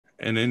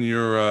And in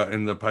your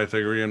in the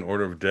Pythagorean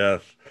Order of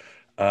Death,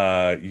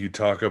 you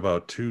talk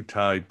about two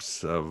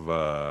types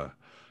of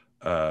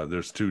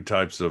there's two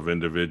types of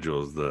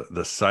individuals,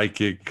 the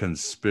psychic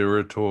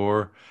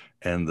conspirator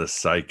and the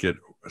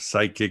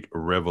psychic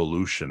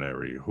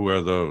revolutionary. Who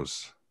are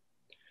those?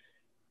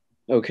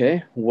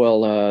 Okay,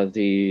 well,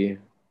 the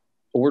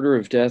Order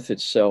of Death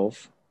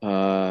itself,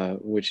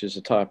 which is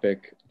a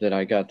topic that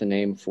I got the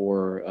name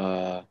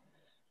for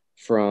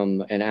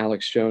from an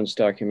Alex Jones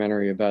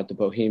documentary about the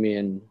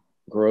Bohemian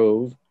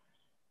Grove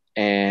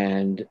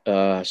and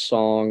a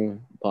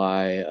song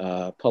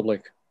by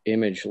Public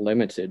Image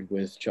Limited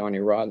with Johnny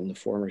Rotten, the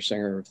former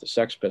singer of the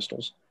Sex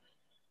Pistols,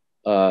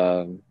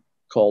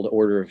 called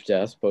Order of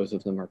Death. Both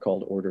of them are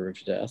called Order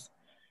of Death.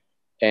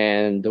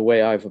 And the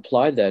way I've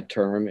applied that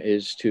term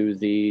is to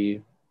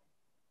the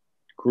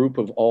group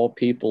of all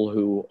people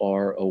who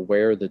are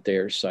aware that they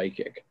are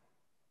psychic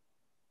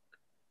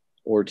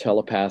or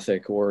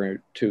telepathic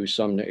or to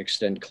some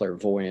extent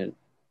clairvoyant.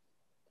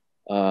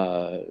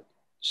 Uh,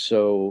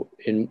 so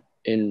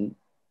in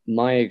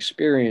my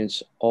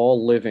experience,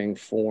 all living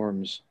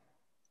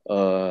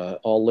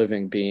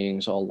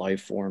beings, all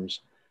life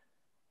forms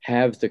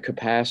have the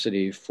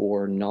capacity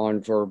for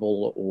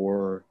nonverbal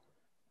or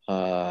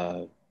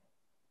uh,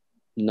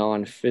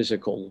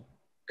 non-physical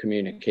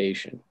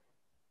communication.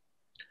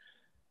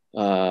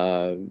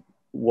 Uh,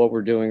 what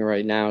we're doing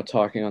right now,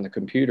 talking on the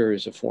computer,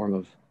 is a form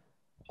of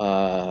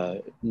uh,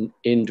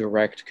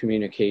 indirect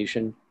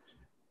communication.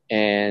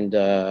 And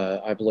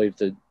I believe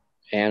that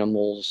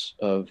animals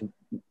of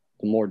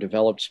the more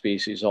developed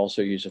species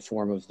also use a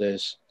form of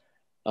this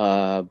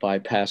by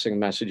passing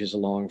messages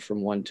along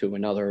from one to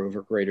another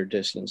over greater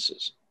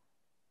distances.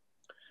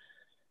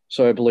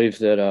 So I believe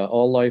that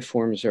all life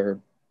forms are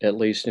at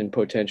least in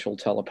potential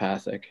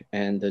telepathic,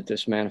 and that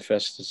this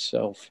manifests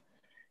itself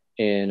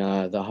in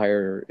the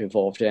higher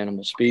evolved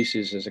animal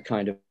species as a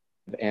kind of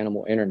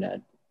animal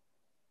internet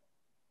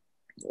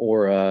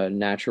or a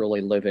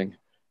naturally living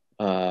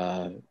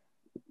uh,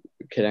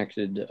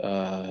 connected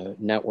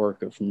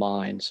network of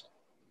minds.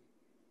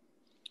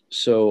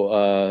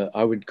 So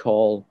I would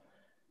call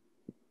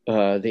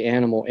the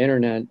animal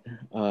internet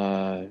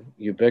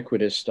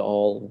ubiquitous to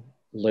all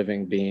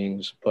living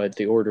beings, but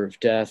the order of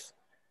death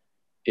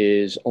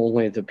is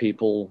only the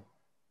people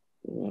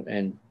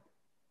and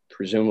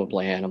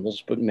presumably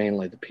animals, but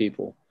mainly the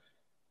people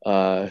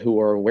who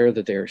are aware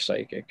that they are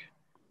psychic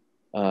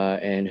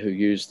and who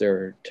use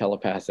their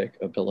telepathic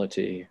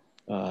ability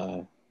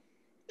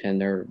and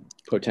their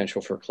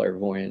potential for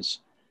clairvoyance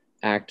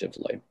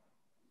actively,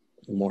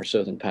 more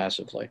so than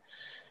passively.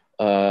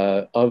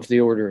 Of the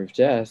order of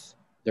death,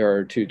 there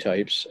are two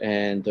types,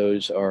 and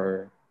those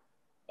are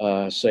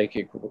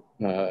psychic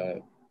uh,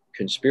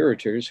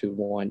 conspirators who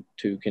want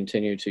to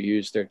continue to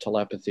use their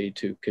telepathy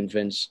to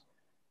convince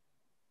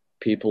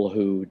people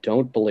who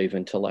don't believe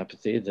in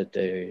telepathy that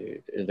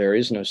there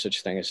is no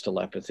such thing as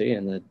telepathy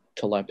and that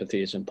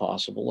telepathy is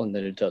impossible and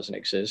that it doesn't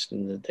exist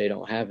and that they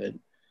don't have it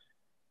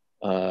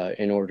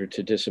in order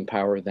to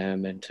disempower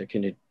them and to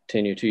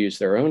continue to use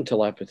their own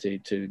telepathy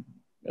to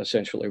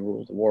essentially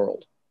rule the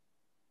world.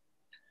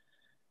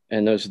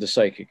 And those are the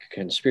psychic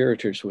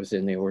conspirators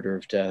within the Order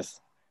of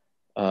Death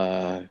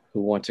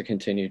who want to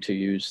continue to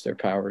use their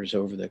powers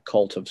over the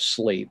cult of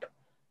sleep,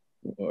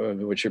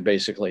 which are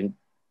basically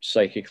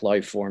psychic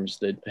life forms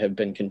that have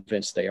been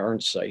convinced they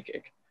aren't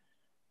psychic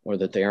or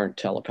that they aren't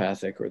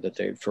telepathic or that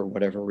they, for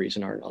whatever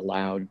reason, aren't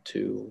allowed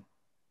to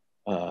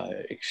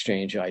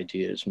exchange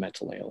ideas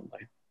mentally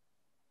only.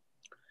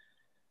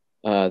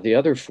 The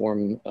other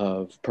form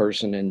of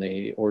person in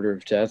the Order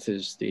of Death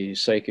is the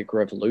psychic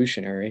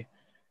revolutionary.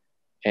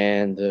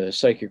 And the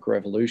psychic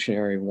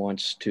revolutionary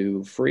wants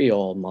to free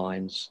all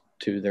minds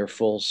to their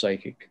full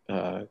psychic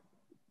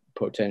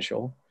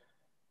potential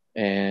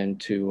and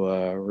to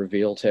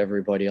reveal to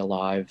everybody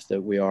alive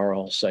that we are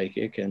all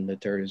psychic and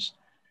that there's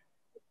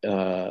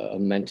a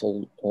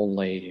mental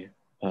only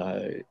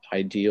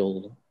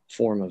ideal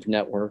form of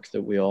network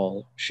that we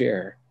all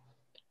share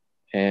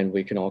and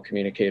we can all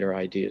communicate our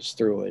ideas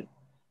through it.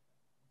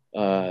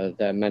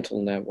 That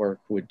mental network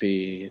would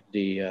be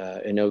the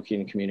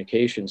Enochian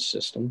Communications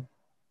System,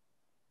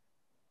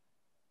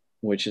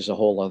 which is a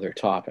whole other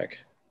topic.